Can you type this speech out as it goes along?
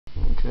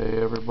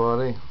Okay,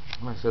 everybody,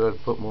 I said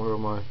I'd put more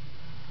of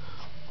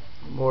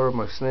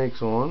my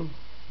snakes on,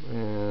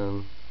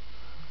 and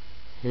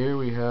here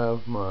we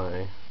have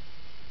my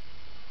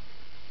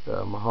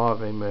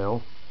Mojave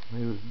male.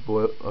 He was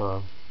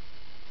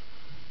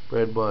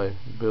bred by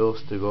Bill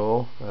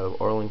Stegall out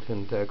of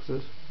Arlington,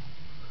 Texas.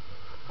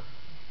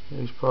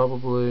 He's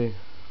probably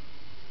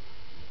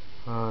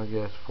I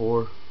guess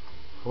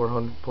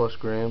 400 plus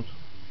grams.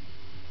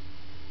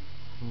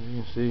 As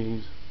you can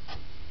see,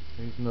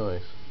 he's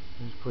nice.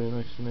 He's a pretty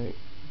nice snake.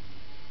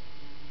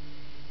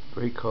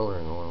 Great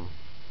coloring on him.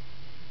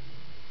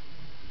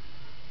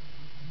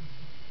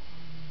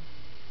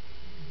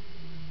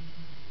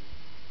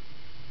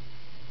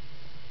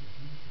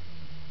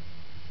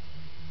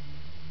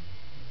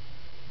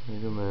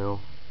 He's a male.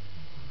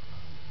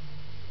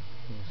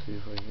 Let's see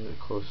if I can get a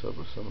close up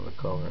of some of the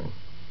coloring.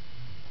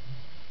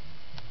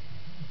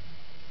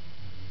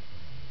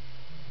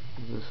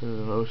 This is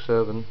an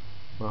 07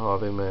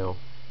 Mojave male.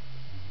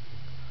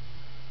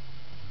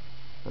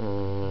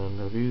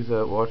 And if you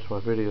that watch my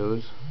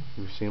videos,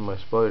 you've seen my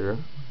spider.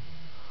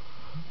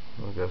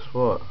 Well, guess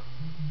what?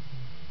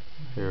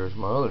 Here's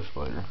my other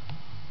spider.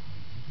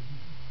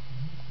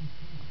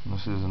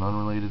 This is an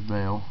unrelated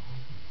male.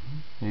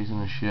 He's in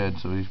the shed,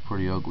 so he's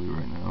pretty ugly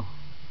right now.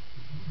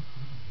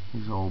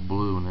 He's all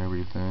blue and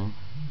everything.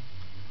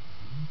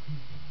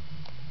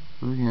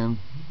 But again,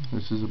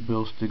 this is a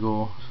Bill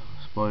Stegall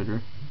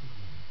spider,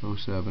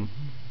 07.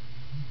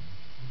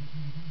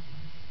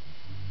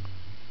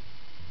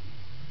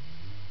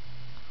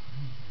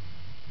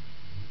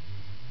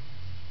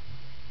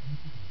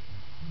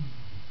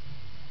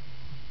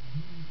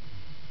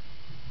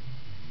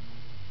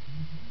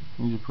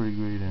 He's a pretty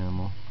great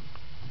animal.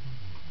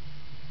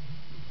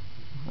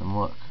 And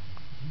look,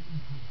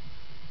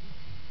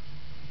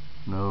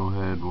 no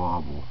head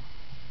wobble.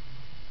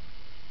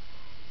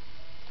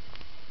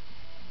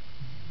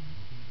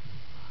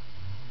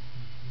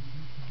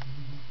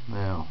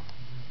 Now,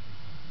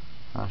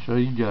 I'll show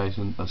you guys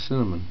a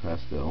cinnamon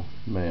pastel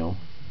male.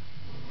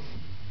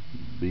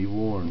 Be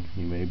warned,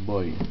 he may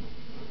bite.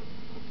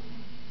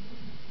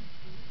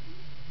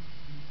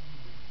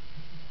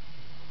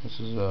 This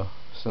is a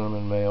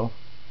cinnamon male,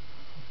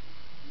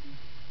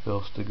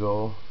 Bill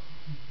Stegall.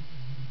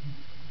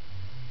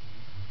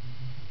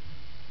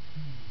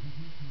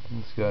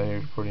 This guy here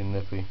is pretty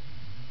nippy,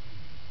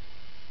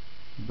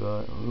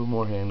 but a little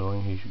more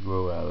handling, he should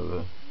grow out of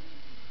it.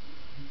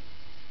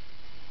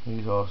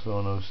 He's also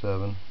an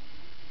 07.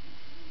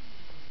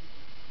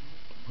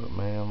 But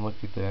man,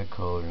 look at that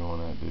coloring on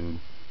that dude.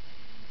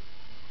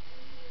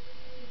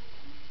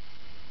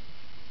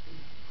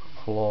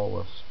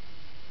 Flawless.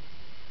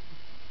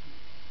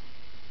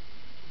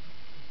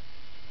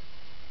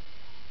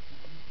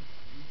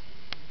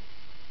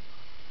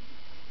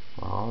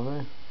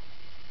 Mojave.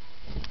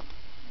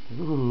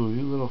 Ooh,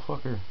 you little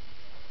fucker.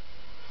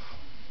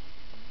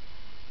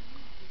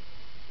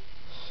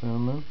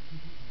 Cinnamon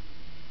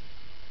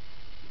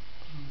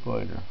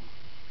spider.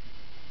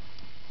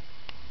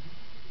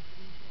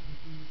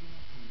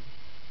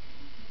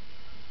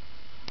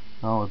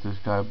 I'll let this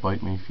guy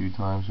bite me a few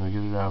times and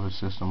get it out of his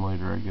system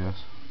later, I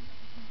guess.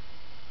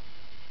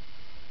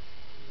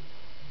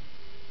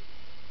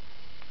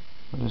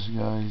 But this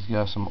guy, he's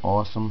got some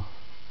awesome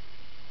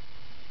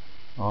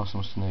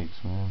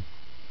snakes, man.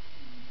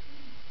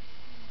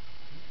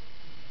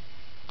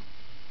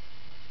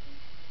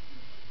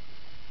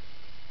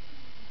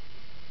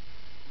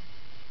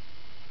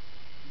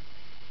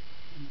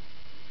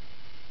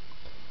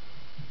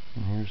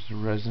 And here's the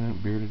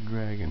resident bearded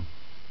dragon.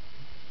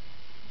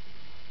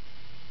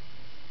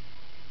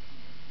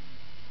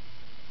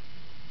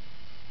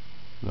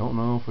 Don't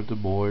know if it's a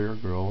boy or a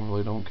girl,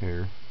 really don't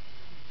care.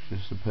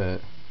 It's just a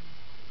pet.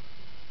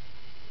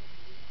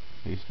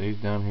 He stays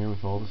down here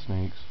with all the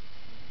snakes.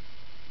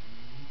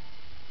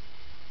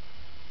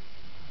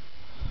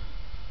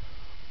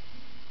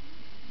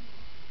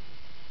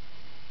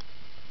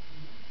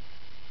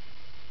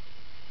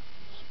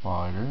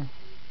 Spider.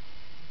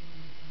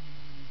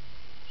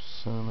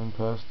 Cinnamon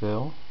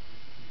pastel.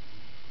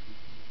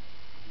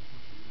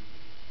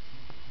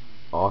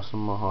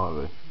 Awesome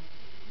Mojave.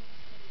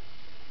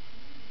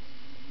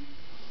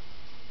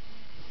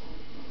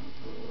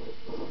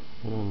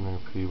 Get in there,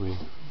 Pee-wee.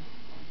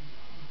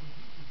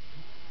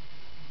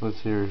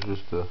 This here is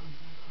just a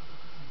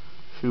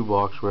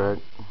shoebox rack.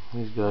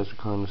 These guys are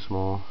kind of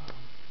small.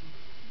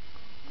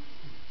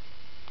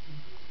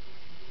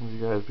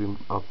 These guys will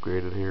be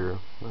upgraded here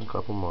in a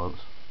couple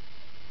months.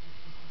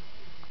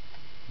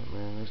 But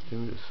man, this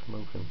dude is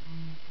smoking.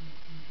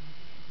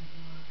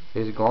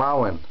 He's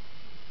glowing.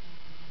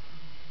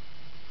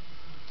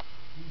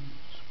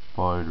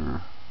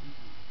 Spider.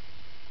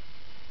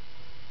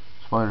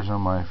 Spiders are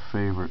my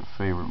favorite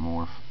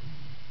morph.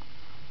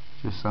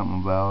 Just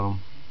something about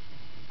them.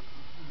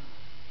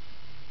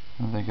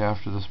 I think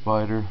after the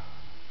spider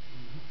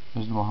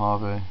is the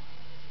Mojave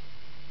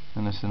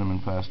and the cinnamon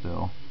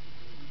pastel.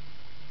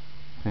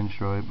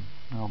 Pinstripe,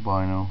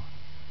 albino.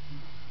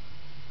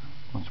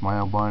 Which my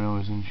albino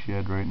is in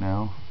shed right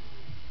now.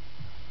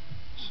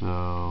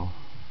 So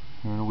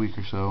here in a week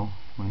or so,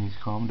 when he's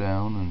calmed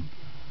down and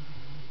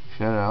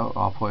shed out,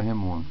 I'll put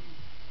him one.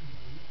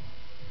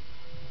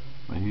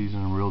 But he's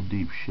in a real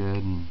deep shed,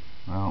 and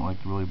I don't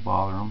like to really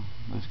bother him.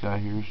 This guy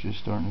here is just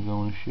starting to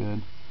go in the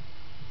shed.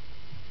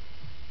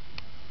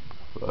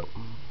 But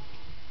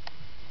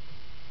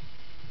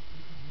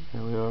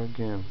here we are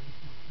again.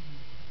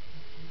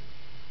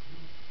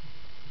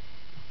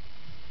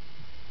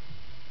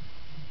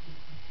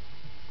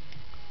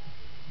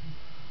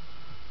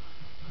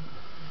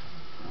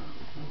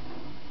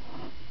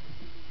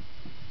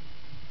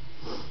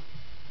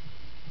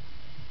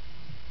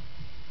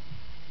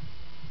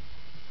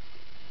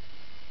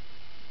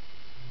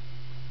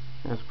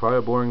 It's probably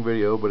a boring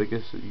video, but I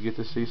guess you get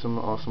to see some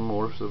awesome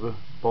morphs of a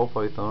ball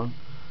python,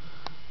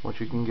 what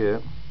you can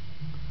get.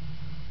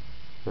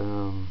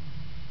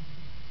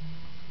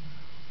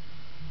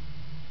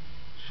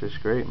 It's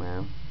just great,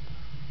 man.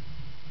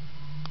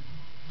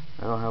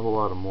 I don't have a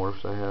lot of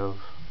morphs. I have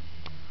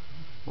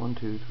 1,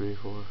 2, 3,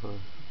 4, 5,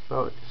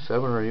 about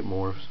 7 or 8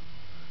 morphs,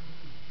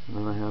 and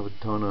then I have a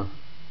ton of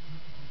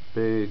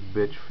big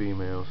bitch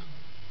females.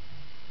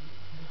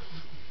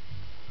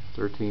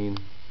 13,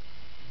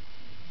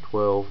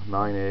 12,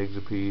 9 eggs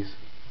apiece.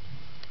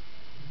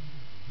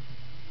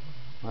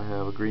 I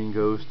have a green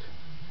ghost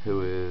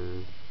who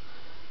is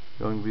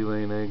going to be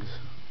laying eggs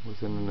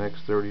within the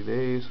next 30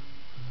 days.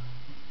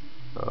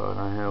 And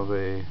I have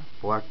a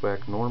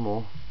blackback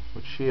normal,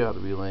 which she ought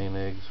to be laying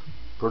eggs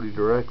pretty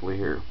directly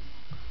here.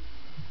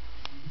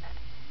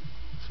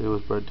 She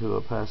was bred to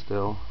a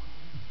pastel,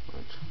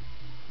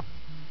 which,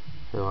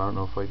 hell, I don't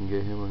know if I can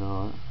get him or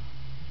not.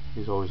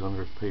 He's always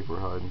under his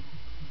paper hiding.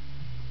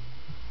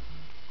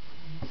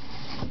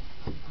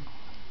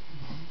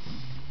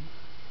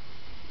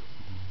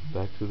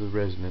 Back to the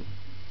resident.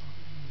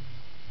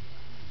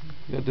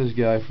 Got this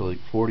guy for like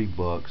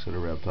 $40 at a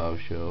reptile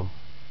show.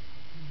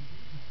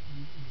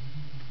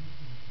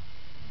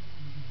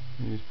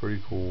 He's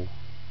pretty cool.